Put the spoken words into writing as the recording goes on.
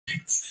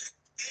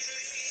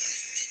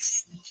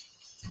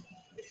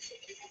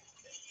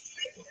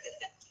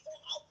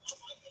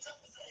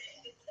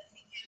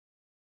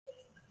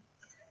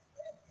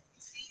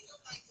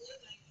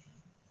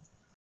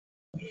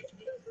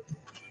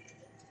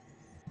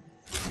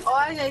Oh,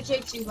 I just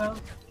kicked you, bro.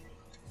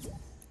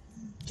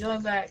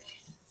 Join back.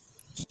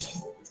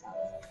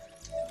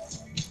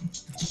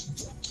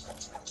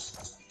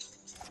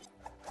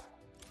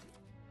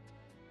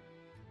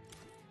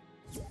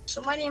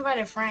 Somebody invite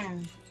a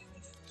friend.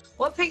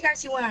 What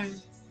pickaxe you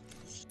wearing?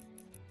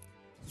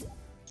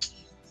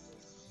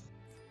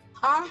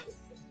 Huh?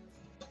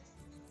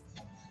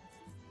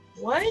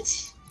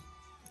 What?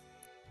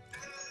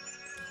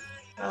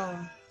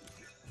 Oh.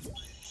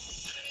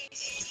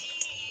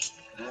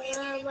 Go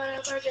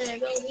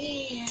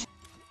in.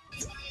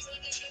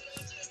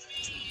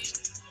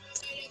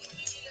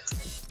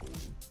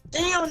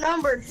 Then your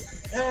number,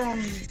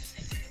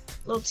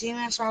 little team,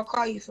 that's what I'll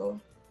call you for.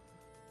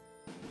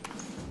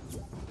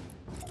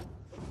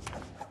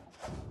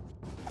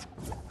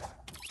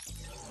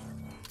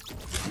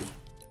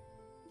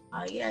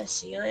 Oh yeah,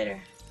 see you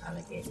later.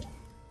 Alligator.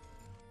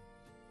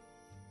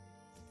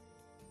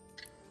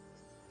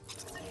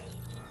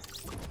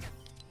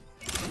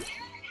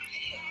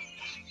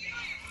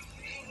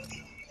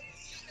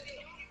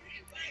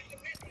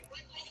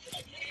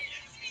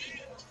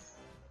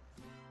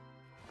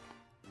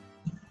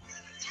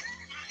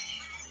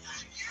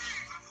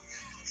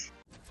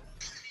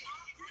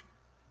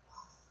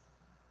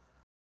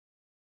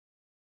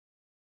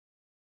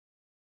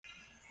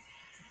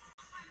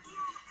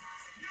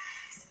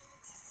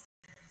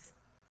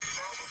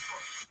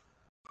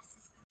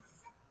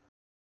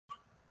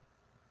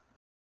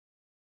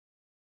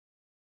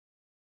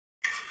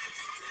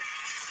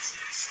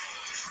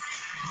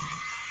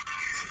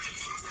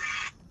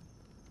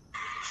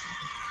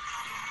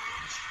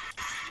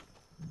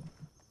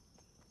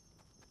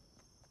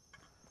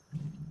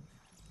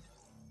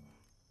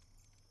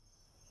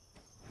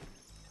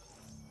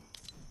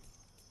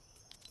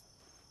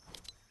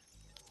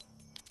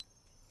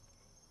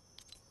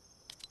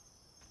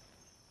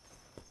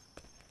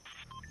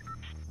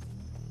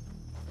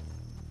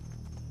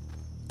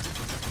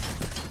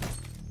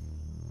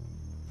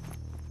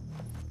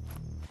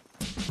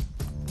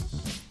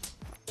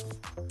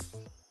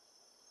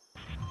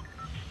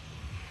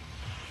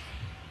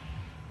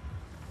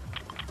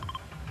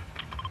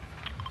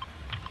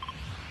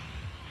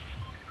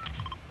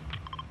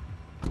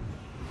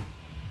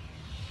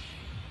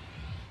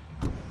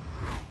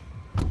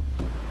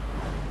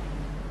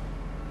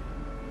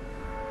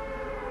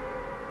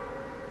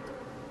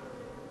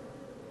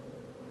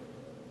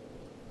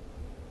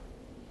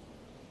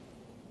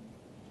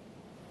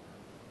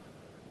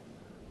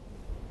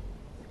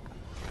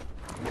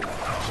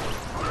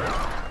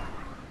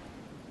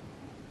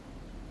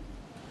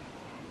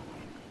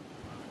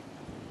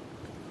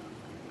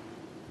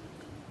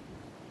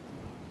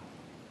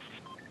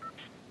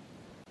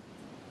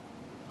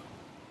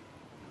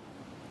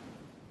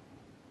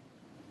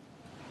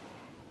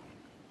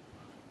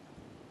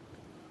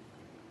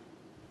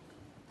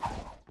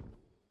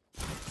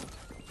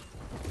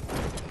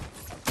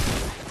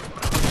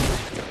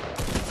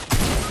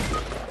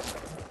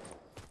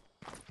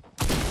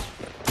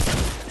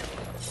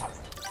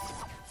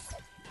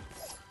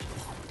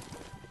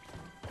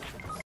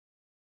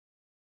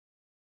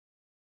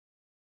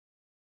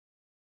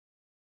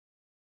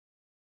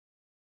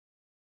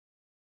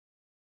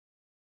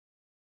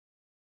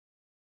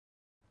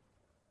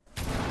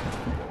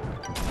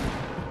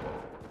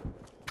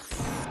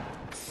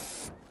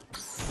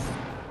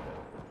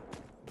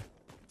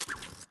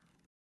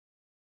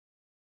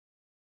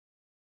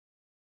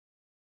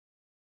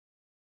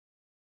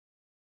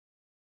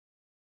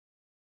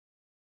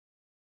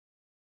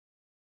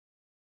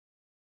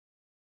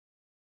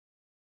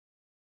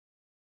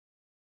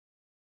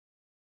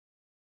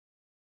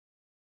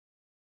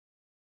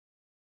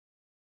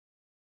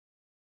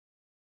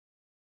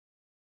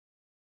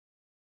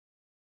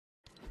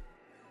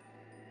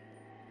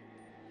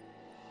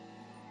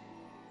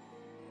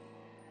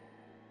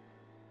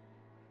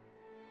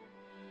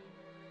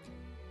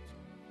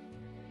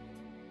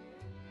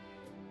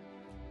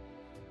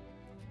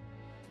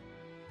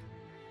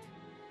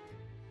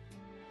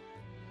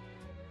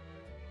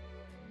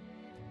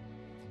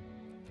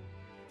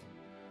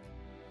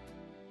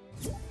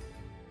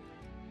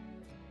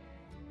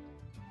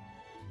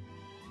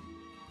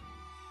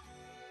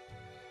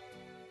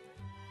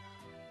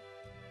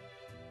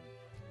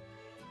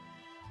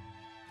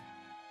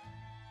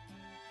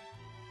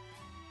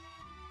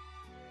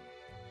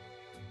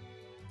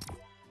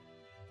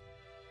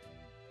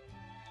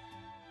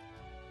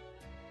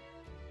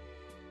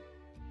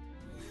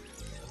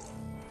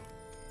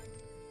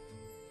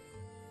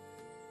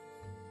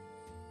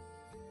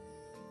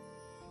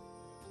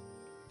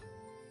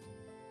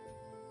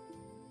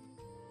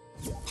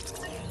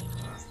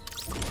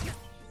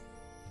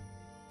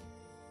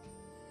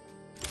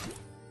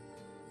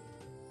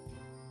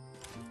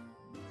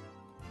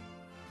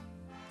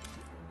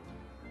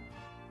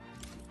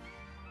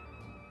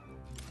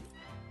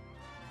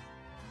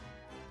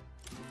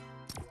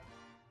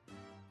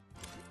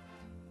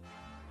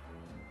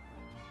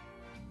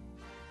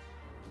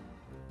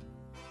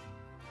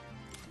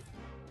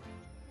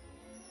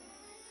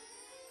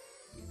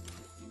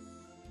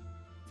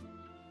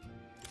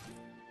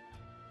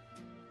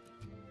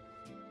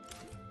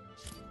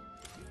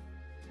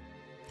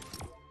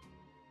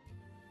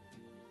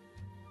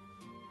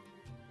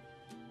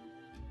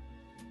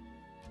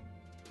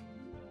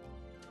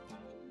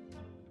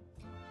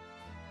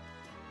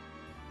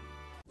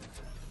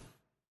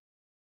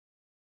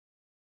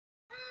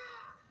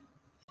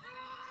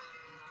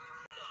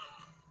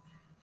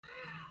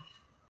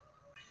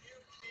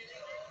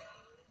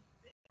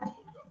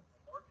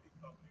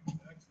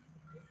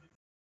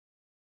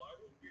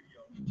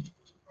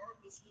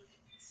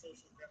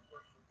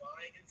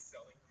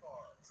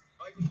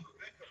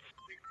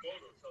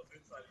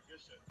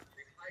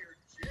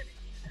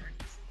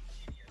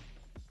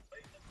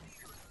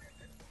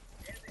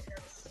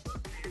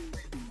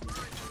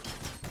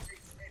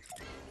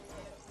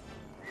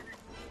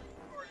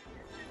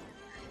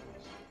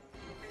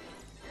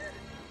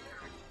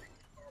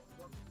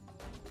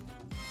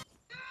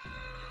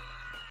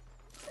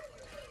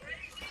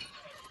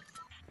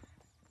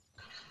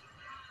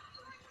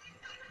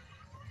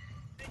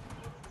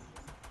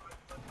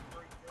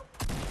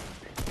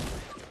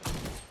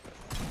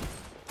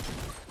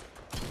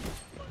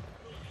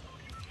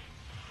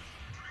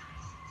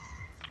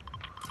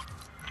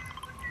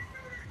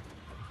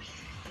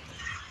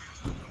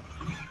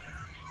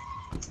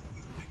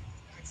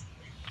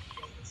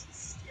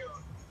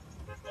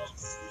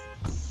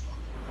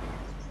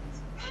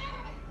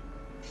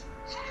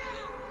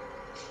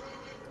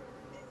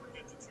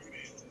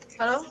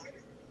 Hello?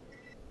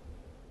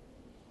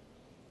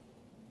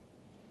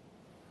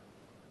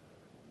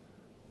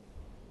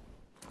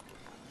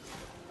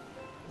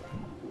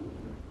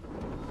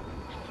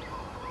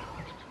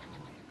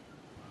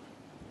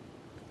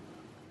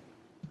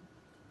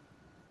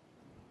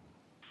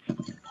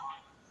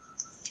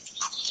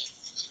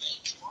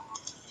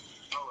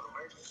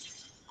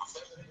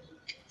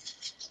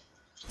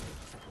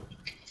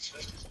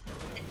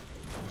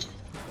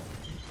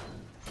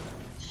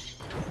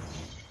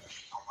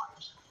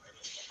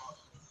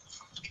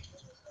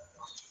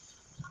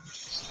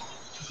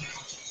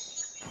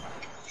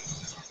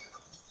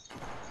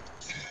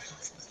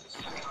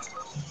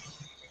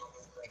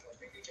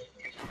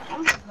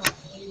 I'm just gonna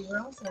leave,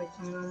 bro. I'm sorry,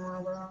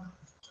 bro.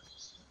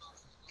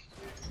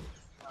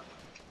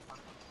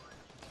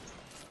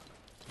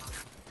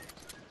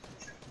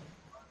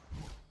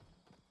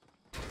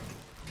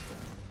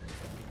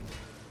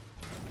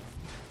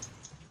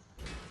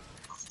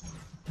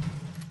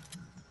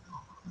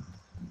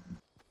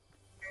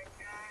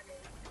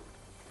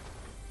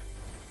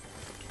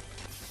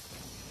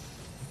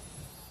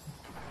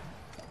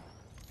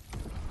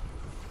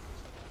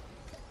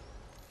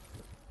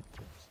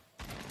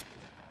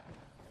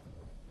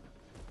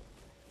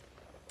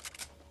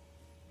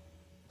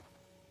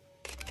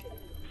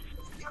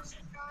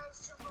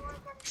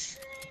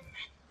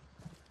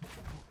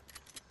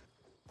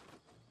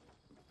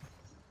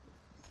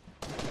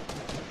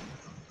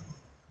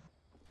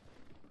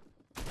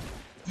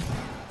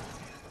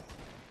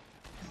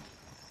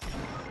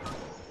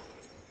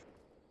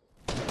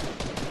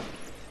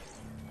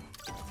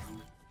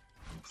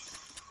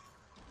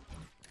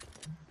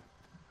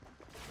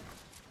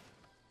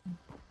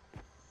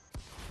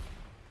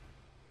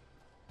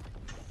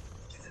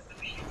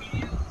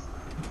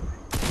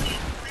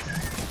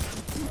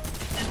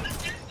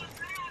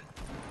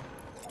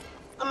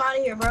 I'm out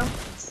of here, bro.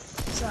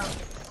 So.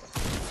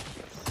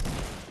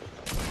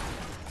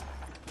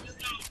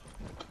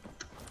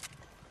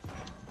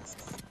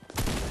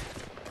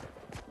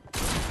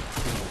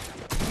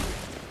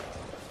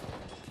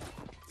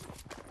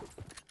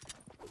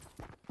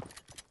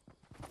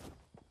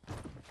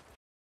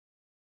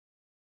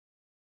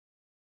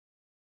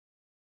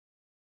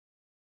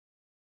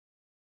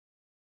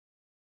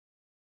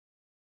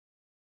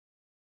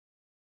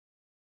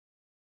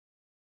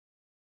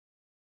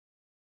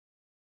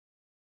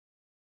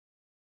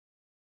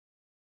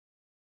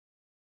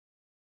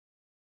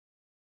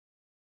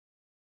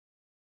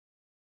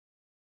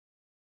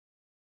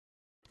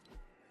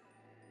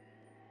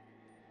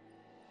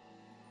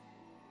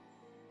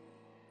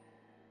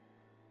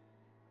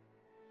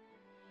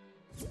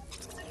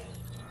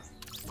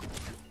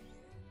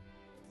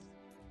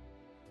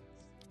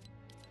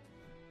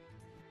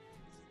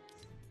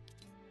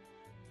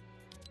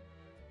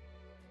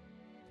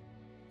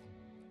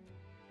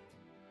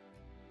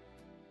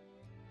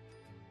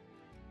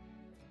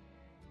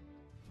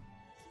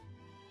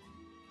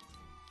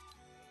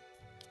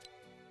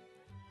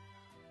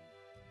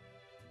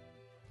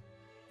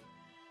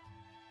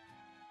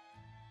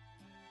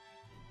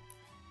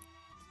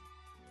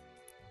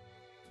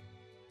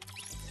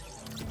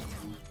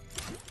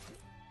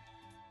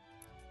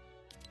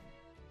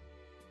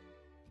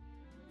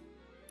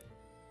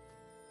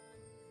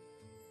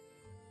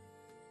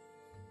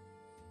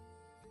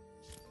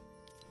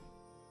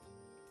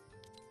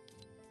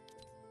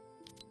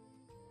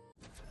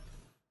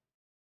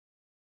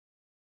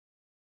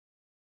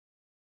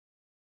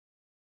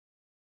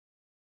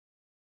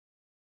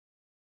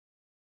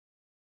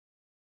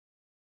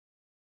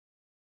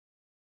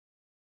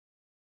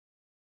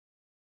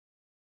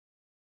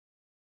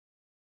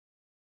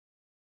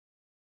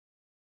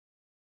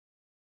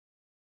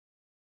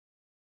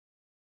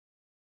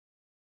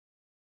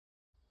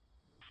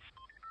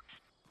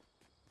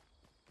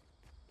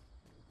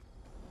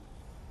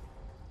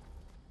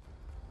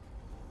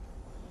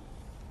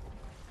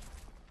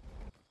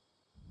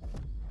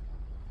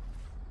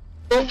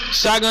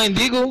 Shotgun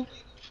Deagle.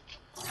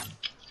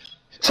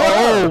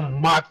 Oh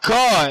my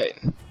god.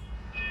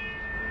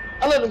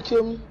 I let him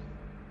kill me.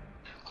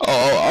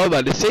 Oh, I was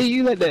about to say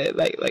you like that.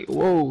 Like,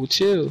 whoa,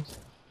 chill.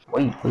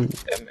 Wait.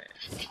 Yeah, man.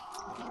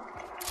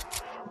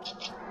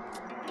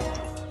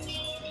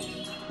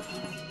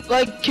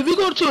 Like, can we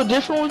go to a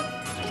different one?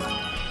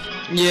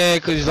 Yeah,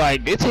 cause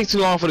like it takes too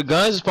long for the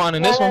guns to spawn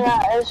in this one. No.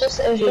 It's just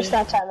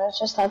that time. It's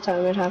just that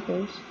time it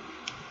happens.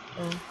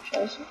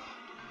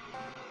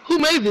 Who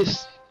made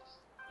this?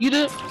 You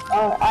did?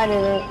 Oh, I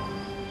didn't.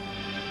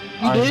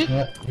 You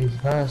did? These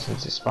guns need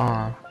to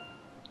spawn.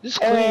 This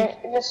clean.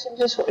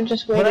 Just wait.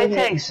 But they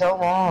take so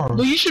long.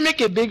 But you should make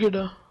it bigger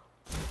though.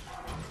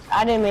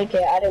 I didn't make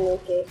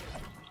it.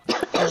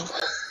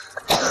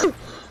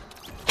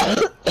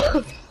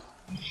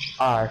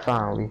 Alright,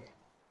 finally.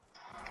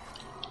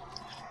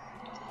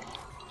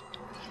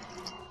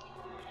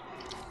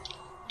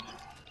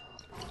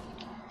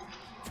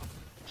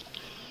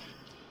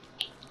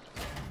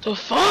 The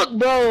fuck,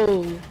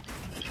 bro?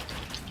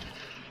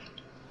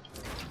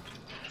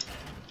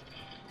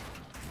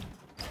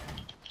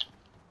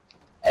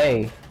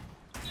 Hey.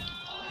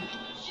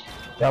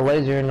 Y'all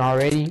lasering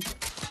already?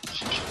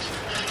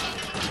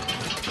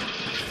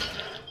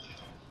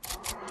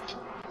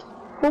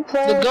 Who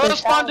played The with gun the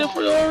spawned shotgun?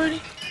 different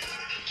already?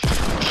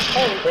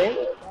 Oh, damn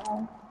it.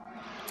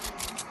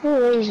 Who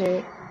is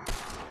it?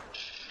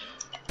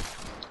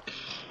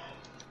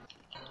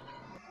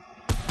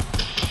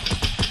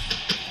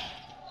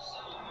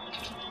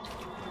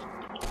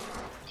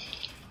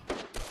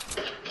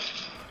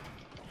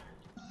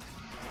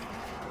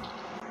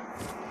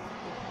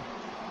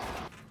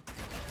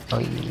 Oh,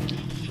 yeah.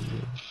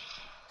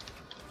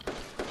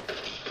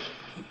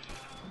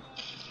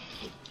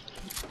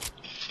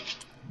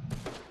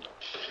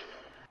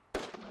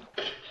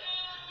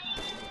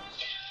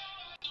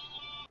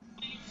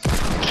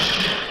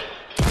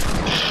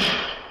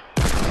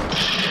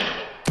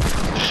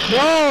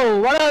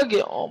 Bro, why did I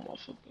get? Oh my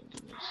fucking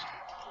goodness.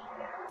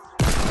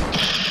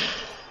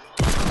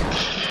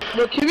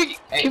 Bro,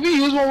 can we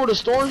use one with a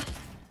storm?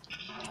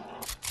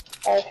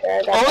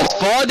 Okay, Oh, it's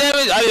fall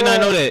damage? I did not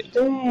know that.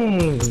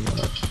 Dang.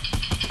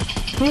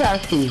 He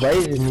actually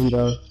lasered me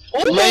though.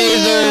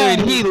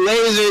 Lasered, he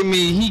lasered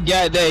me. He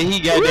got that,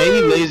 he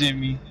lasered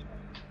me.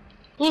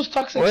 Who's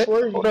toxic What?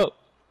 swervy? Hold up.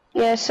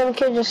 Yeah, some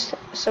kid just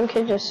sent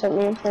me a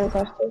friend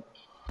request.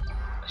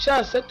 Should I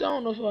accept it? I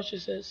don't know if I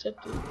should say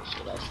accept it.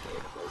 Should I say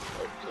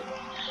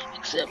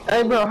accept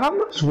Hey bro, how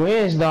much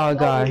wins dog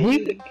got?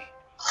 He could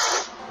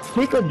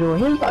do it.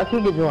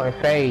 He could join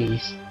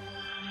phase.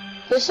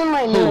 This is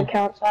my new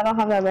account, so I don't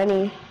have that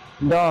many.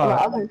 My Dog.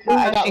 other account,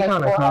 I got actually like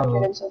kinda 400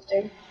 cool. and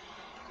something.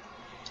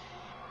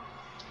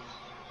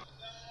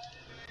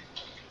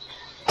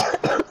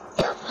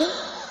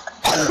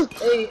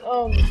 Hey,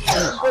 so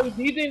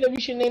do you think that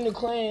we should name the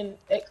clan?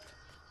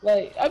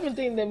 Like, I've been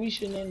thinking that we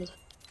should name it.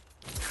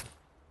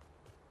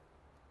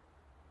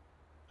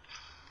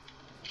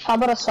 How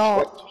about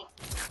assault?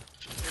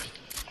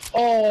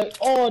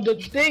 The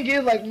thing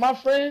is, like, my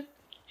friend,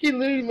 he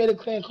literally made a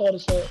clan called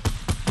Assault.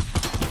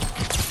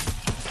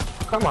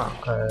 Come on,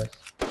 cuz.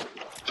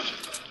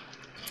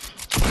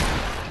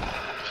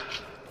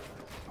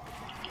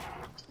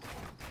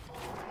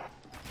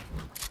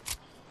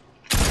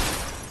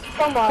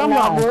 Come on, Come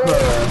now, on, bro.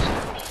 cuz.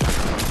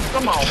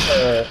 Come on,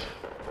 cuz.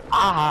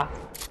 Ah.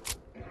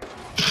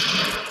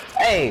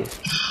 Hey.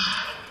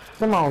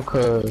 Come on,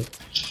 cuz.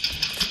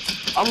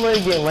 I'm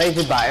really getting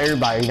lasered by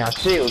everybody. Now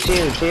chill.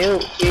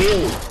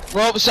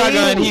 Rope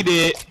shotgun, he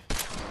did.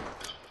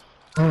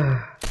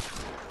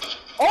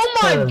 Oh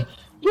my,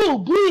 bro,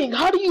 Bleak,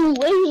 how do you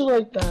raise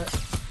like that?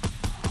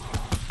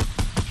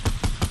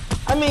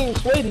 I mean,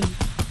 Sweaty.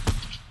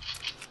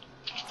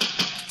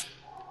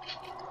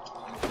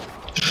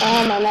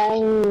 Oh, my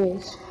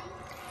nice.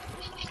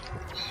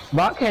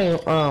 But I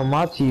can't,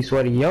 my teeth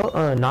sweaty. Yo,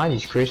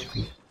 90's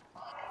crispy.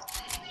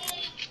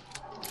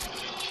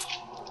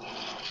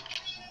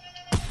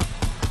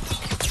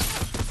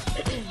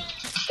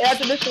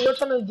 After this one, you're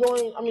trying to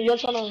join, I mean, you're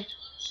trying to,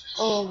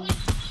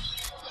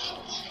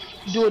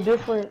 do a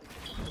different,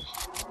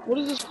 what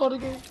is this called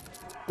again?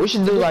 We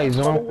should do like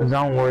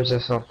zone wars or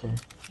something.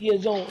 Yeah,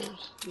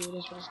 zones. Yeah,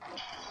 that's what it's called.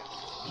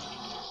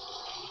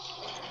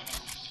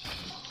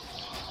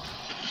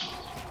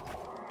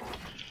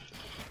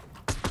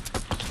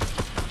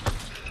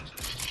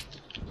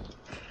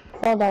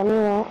 Hold on, you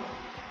won't.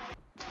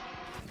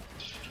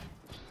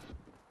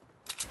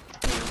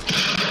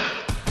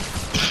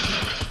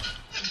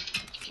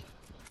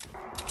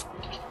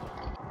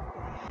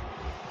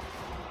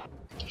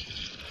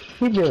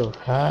 He do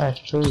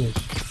fast too.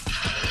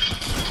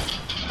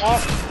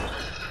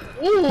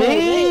 Ooh,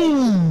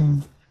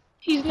 Damn.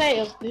 he's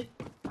nasty.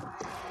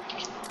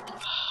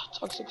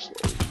 Toxic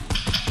Sweaty.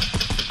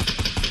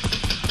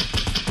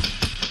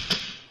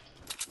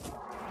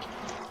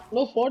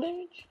 No 4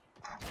 damage?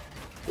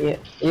 Yeah,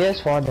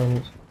 it's fall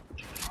damage.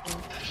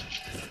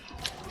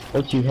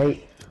 What you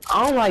hate?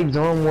 I don't like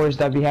zone wars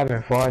that be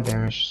having fall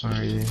damage for some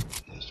reason.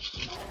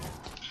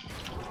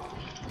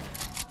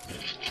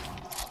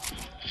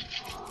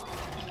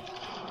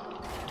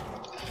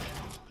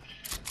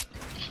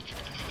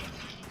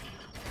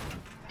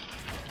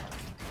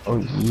 Oh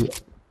yeah.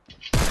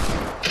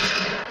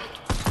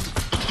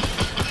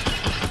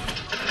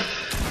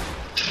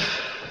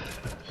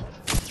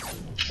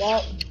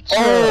 Bob.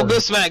 Oh,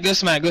 good smack, good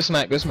smack, good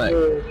smack, good smack.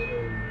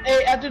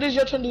 Hey, after this,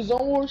 your turn to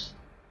Zone Wars.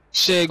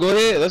 Shit, go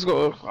ahead. Let's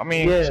go. I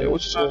mean, Yeah. shit,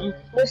 what you trying to do?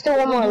 Let's do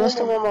one more. Let's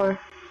do one more.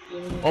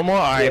 One more?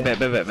 Alright, Yeah.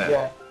 bet.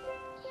 Yeah.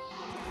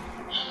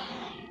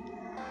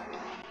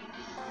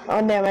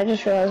 Oh damn! I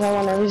just realized I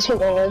want every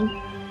single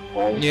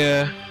one.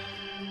 Yeah.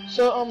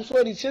 So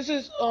Sweaty, since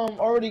it's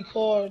already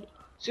called.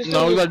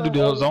 No, we gotta do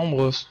the zone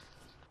wars.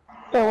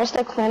 Wait, what's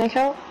the clan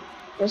account?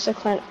 What's the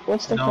clan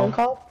No.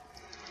 called?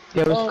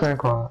 Yeah, what's the current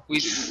call?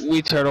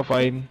 We turtle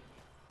fighting.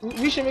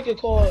 We should make it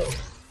called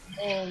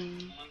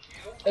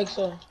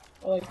XO.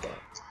 I like that.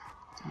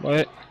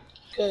 What?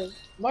 Cause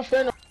my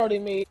friend already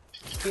made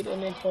it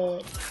and then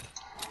called.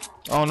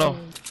 Oh no.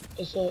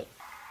 XO.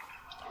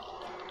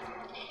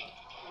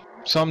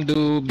 Some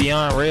dude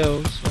beyond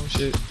rails, some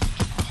shit.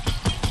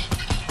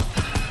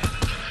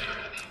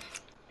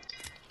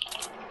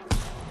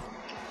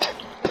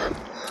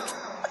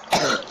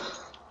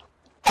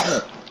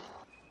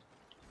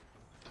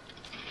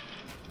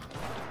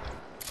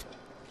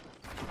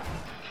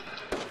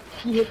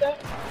 You hit that?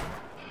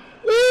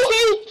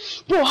 Ooh,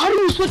 bro, how do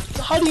you switch?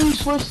 How do you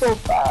switch so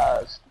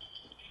fast?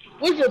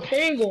 Where's your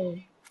pain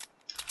going?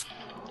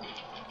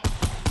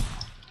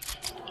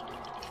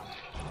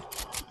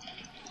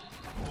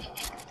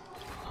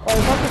 Oh,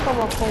 if I can come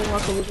up home, I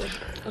can leave it.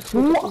 Let's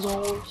look at the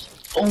zones.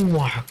 Oh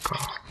my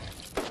god.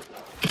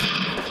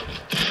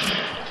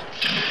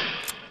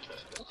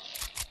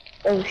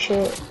 Oh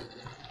shit!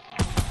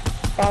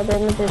 Oh,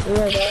 damn it! Just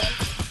real bad.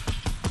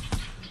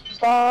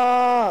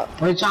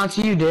 Stop! Wait,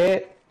 Chauncey, you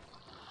dead?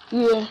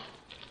 Yeah.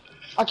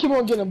 I keep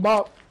on getting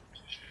bopped.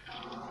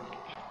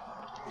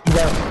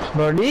 Yeah,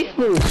 bro, these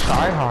dudes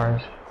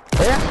tryhards.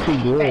 They're actually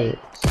good.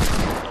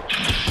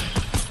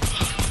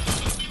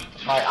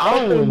 Like, I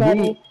don't even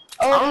be,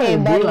 I don't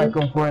even be like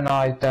on Fortnite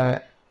like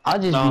that. I'll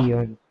just be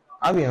on,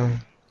 I'll be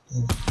on.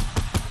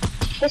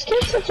 This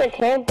kid's such a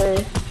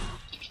camper.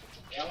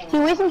 He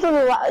waits until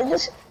the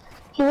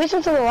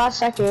last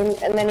second,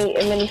 and then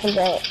he comes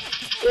out.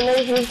 You know,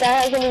 this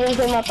guy hasn't even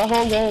came out the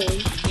whole game.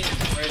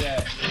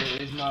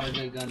 It's not a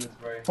good gun to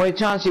spray. Wait,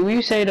 Chauncey, will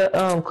you say the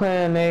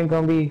clan name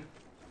gonna be?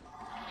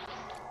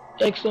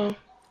 XO.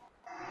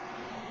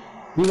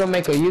 You gonna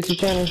make a YouTube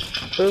channel?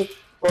 Too?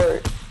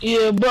 Or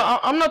Yeah, but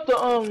I'm not the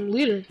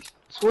leader.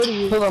 Sweaty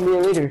who's is. gonna be a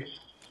leader?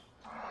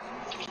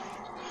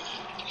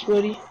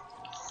 Sweaty.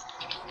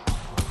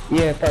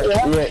 Yeah,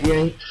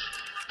 yeah.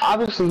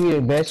 Obviously, he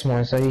the best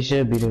one, so he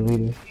should be the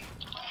leader.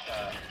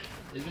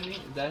 Isn't he? Is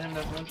that him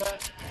that's one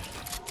shot?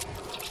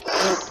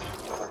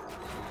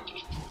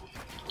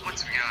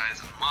 What's up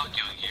guys, Mock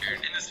Young here. In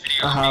this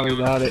video, I highly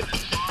doubt it. top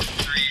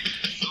 3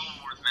 Zone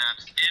Wars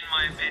maps. In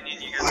my opinion,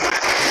 you guys go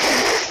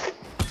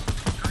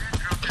ahead and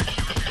drop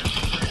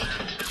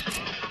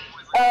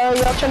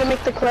your Y'all trying to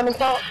make the clan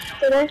account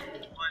today?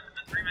 But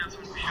the 3 maps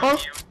would be Huh?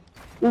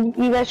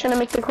 You guys trying to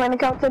make the clan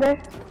account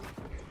today?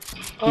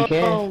 You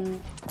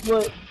can.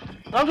 But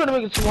I'm trying to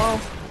make it tomorrow.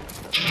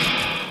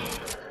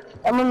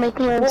 I'm gonna make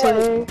one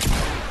today.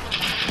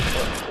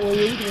 Well,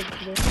 yeah, you can make it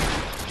today.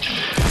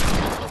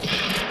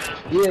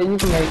 Yeah, you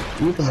can make.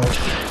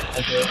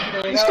 Okay.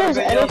 This guy's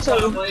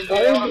editing.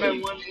 They all have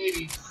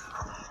 180.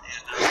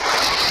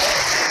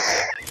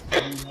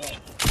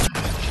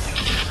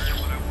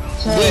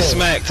 Good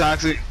smack,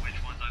 toxic.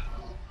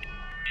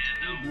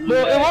 Bro,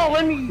 it won't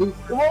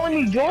let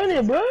me join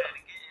it, bro.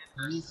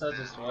 He's such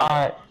a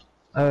swag.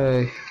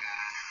 Alright.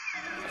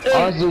 Hey,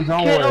 Let's do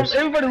Zone can Wars.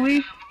 everybody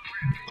leave?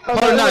 Oh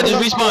no, just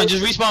respawn,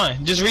 just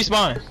respawn, just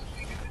respawn.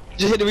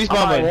 Just hit the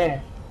respawn button.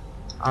 Yeah.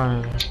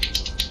 Alright.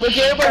 Look,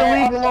 everybody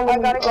leave. I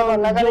gotta get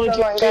one. I gotta join get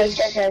one, Twitch. guys.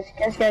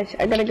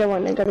 I gotta get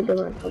one.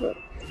 Hold up.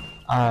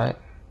 Alright.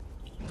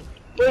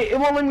 Wait, it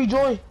won't let me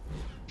join.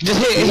 Just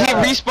hit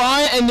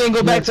respawn and then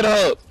go back to the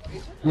hub.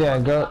 Yeah,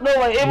 go. No,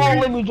 like it won't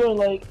let me join.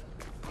 Like,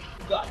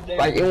 goddamn.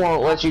 Like, it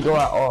won't let you go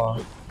at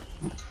all.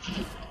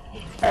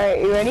 Alright,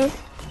 you ready?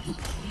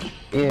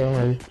 Yeah, I'm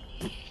ready.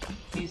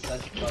 He's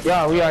such a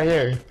Yeah, we are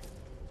here.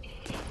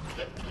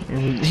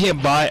 He a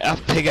bot. I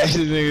pickaxe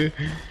this nigga.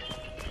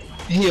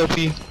 He OP.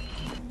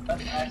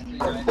 That's actually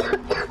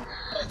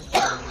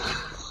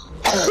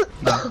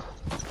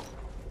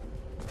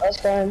Let's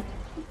go in.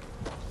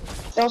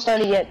 Don't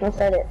start it yet. Don't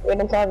start it. Wait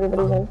until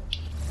everybody's in.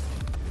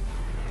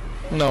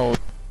 No.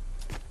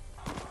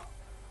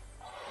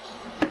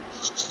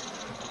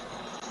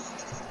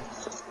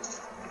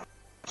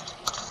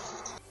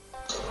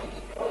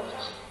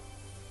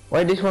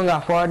 Wait, this one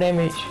got 4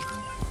 damage.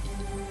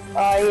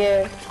 Oh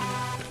yeah.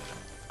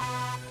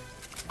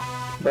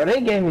 Bro,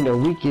 they gave me the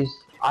weakest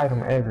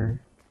item ever.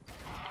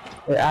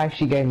 It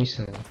actually gave me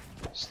some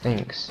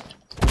stinks.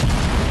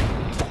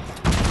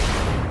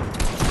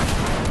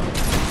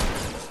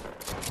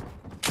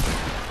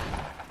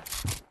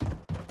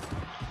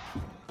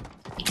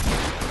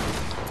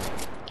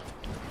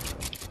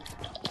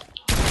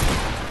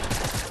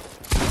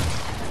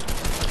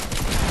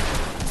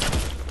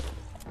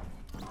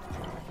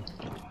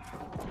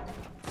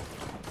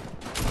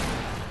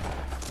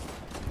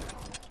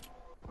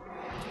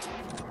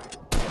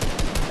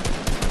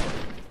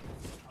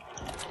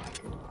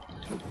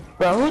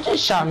 Bro, who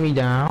just shot me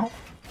down?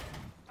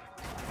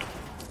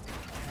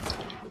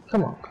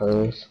 Come on,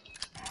 cuz.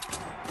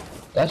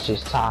 That's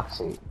just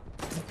toxic.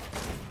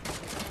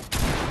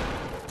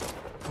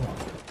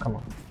 Come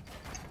on.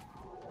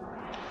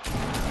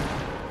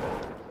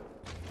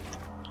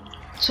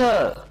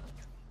 Chuck,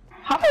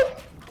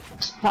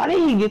 how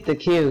did he get the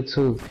kill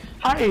too?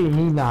 How did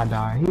he not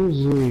die? He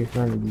was really in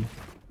front of me.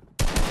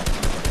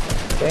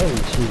 Very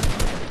cheap.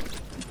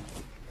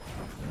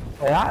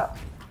 Wait,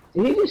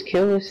 did he just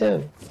kill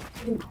himself?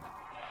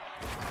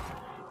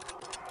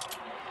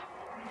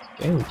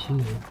 Very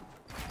cheap.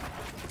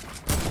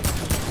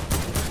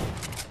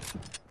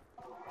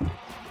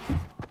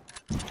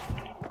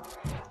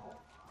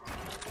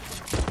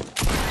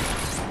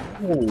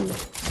 Ooh.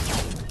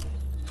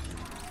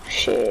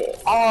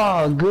 Shit.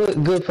 Oh,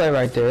 good play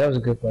right there. That was a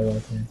good play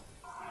right there.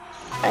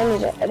 I need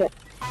to edit.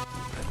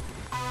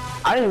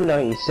 I didn't even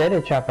know he said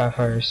a trap at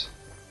first.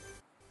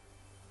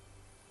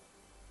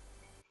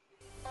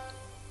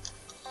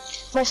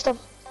 My stuff.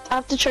 I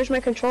have to charge my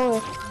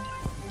controller.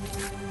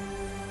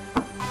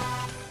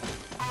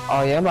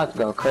 Oh yeah, I'm about to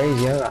go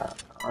crazy. I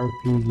got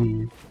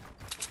RPG.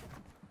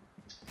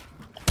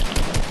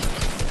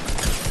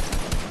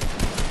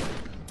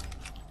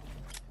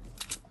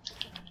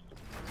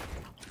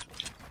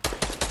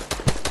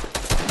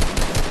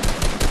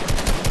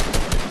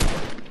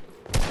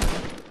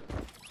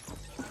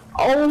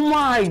 Oh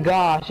my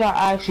gosh, y'all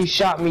actually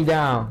shot me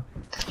down.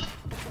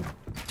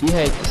 You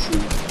hate to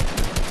see.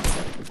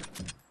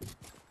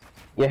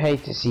 You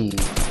hate to see.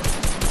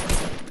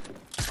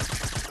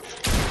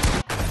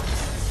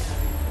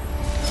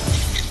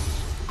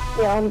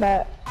 Yeah, I'm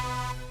back.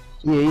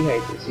 Yeah, you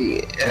hate to see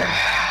it.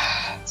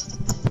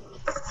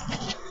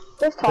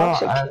 This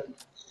toxic.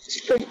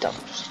 It's pretty dumb.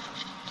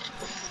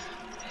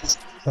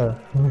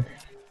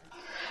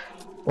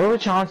 Where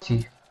was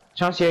Chauncey?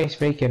 Chauncey ain't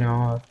speaking at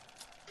all.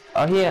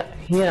 Oh, he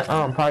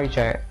party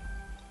chat.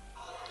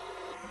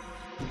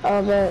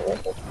 Oh, man.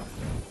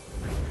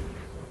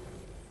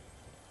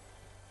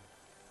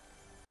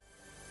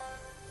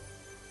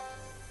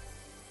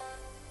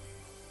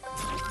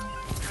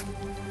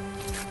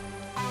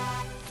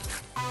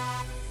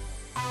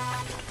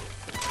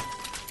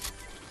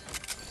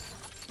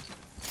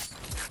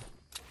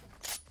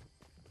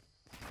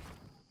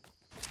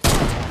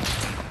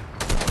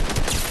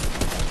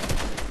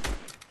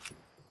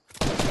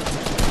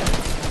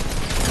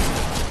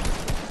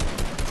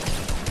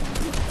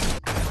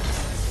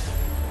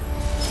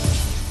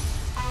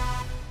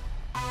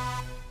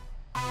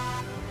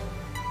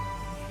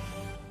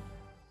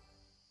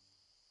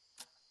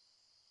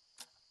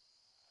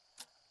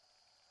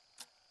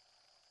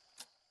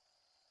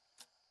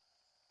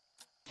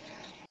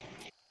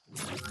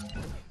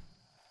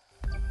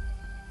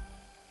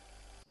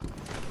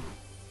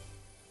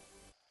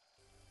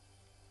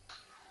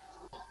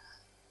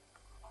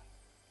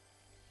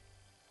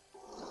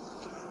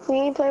 We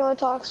ain't playing with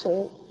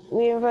Toxic.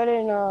 We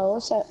invited,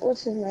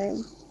 what's his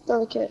name? The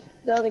other kid.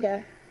 The other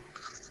guy.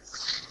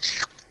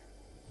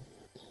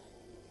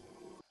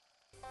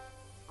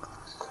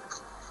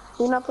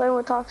 We're not playing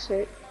with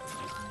Toxic.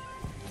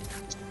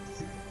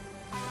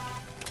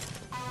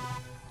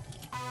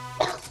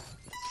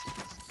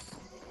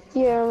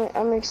 Yeah,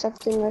 I'm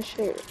accepting that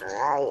shit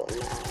right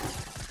now.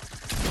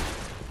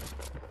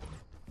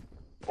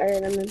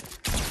 Alright, I'm in.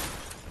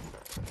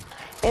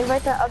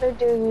 Invite that other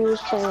dude you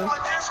was playing.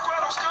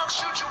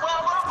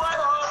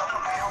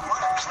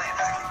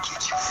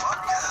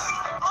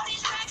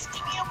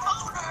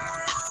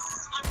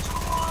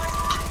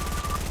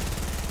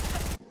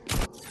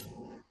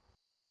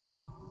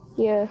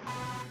 Yeah.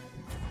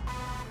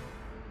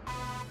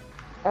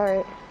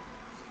 Alright.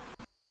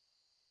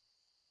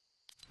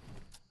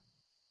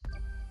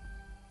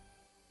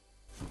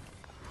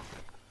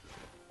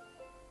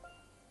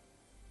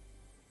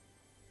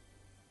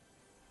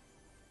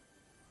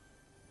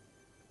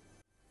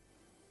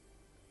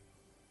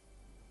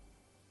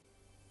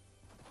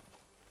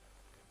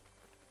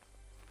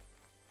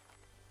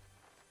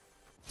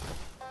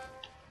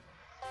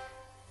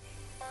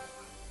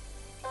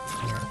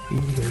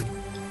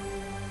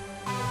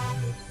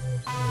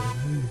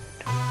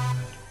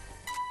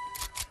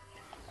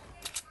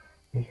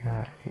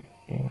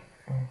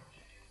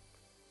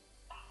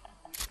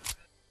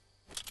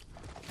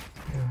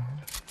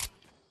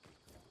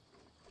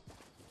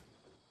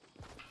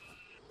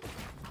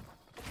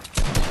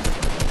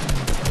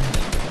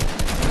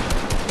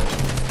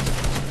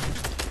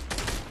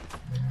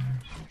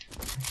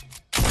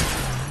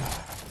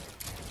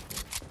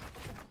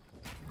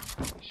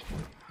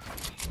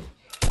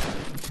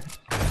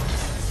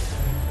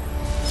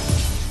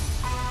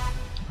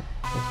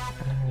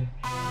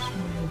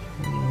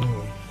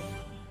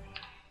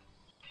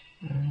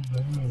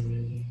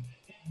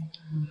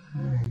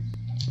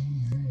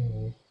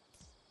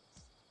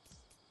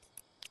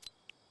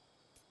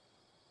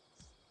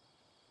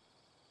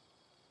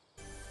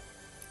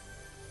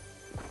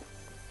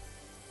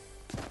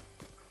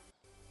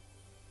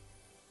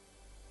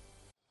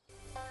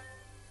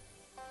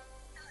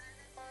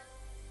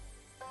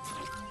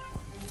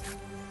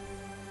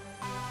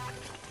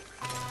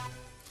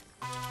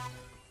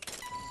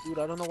 Dude,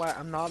 I don't know why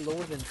I'm not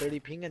lower than 30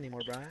 ping anymore,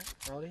 Brian.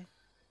 Really?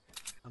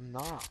 I'm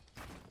not.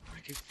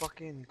 I keep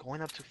fucking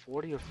going up to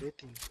 40 or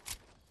 50.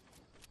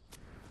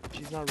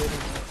 She's not ready yet.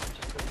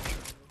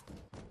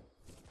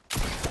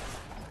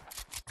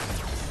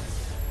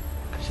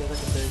 She has like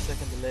a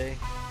 30-second delay.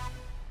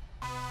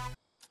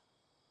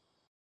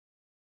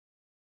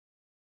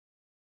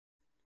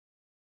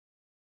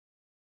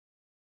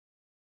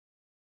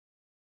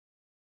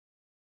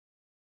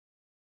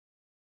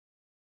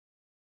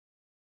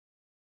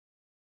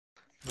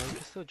 No, you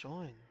can still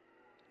join.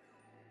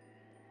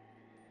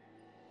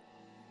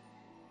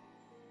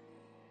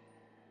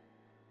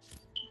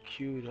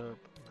 Queued up.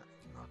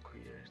 Not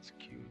creator, it's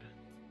queued.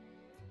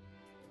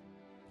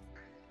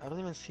 I don't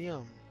even see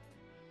him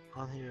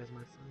on here as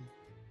my son.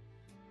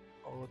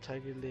 Oh,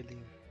 Tiger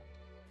Lily.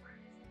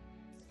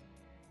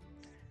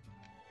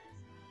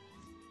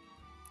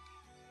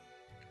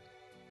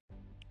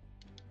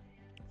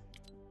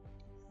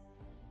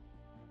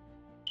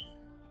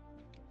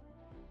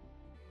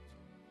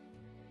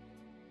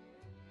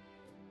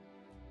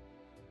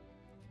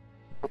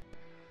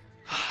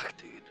 Fuck,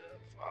 dude.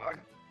 Fuck.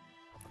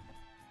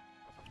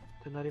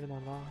 They're not even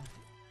online.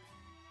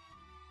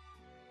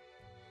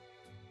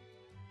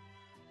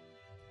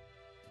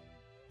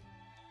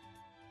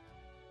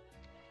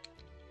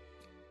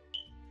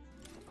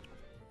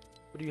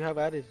 What do you have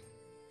added?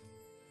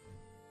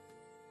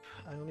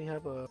 I only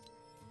have a...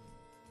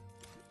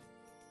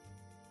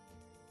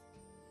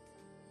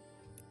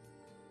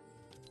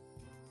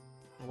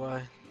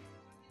 Why?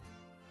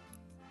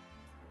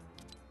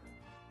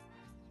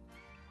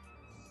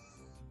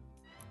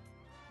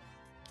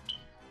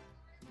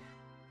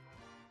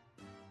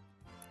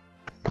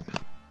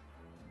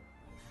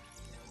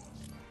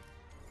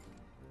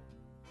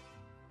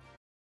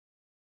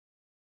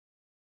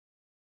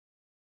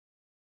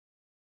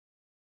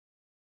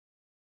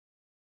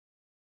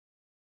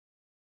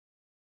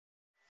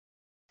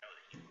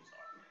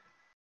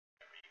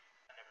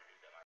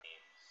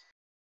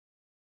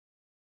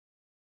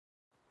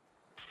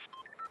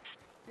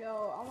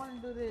 Yo, I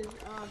want to do this,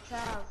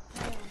 child.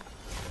 Man.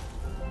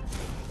 I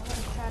want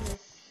to try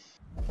this.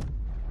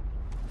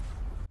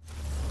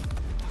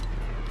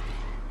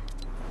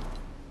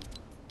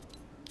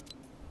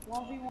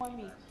 One v one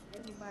me.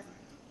 Anybody.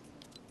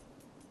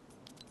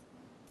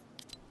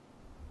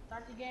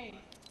 Start the game.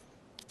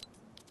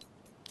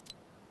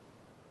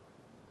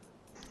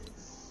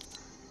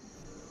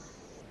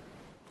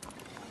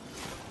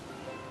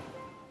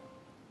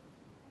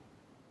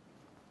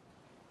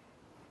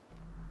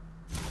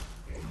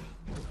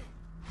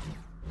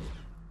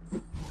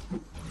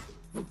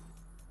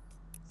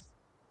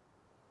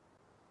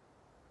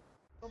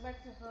 Go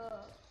back to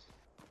hub.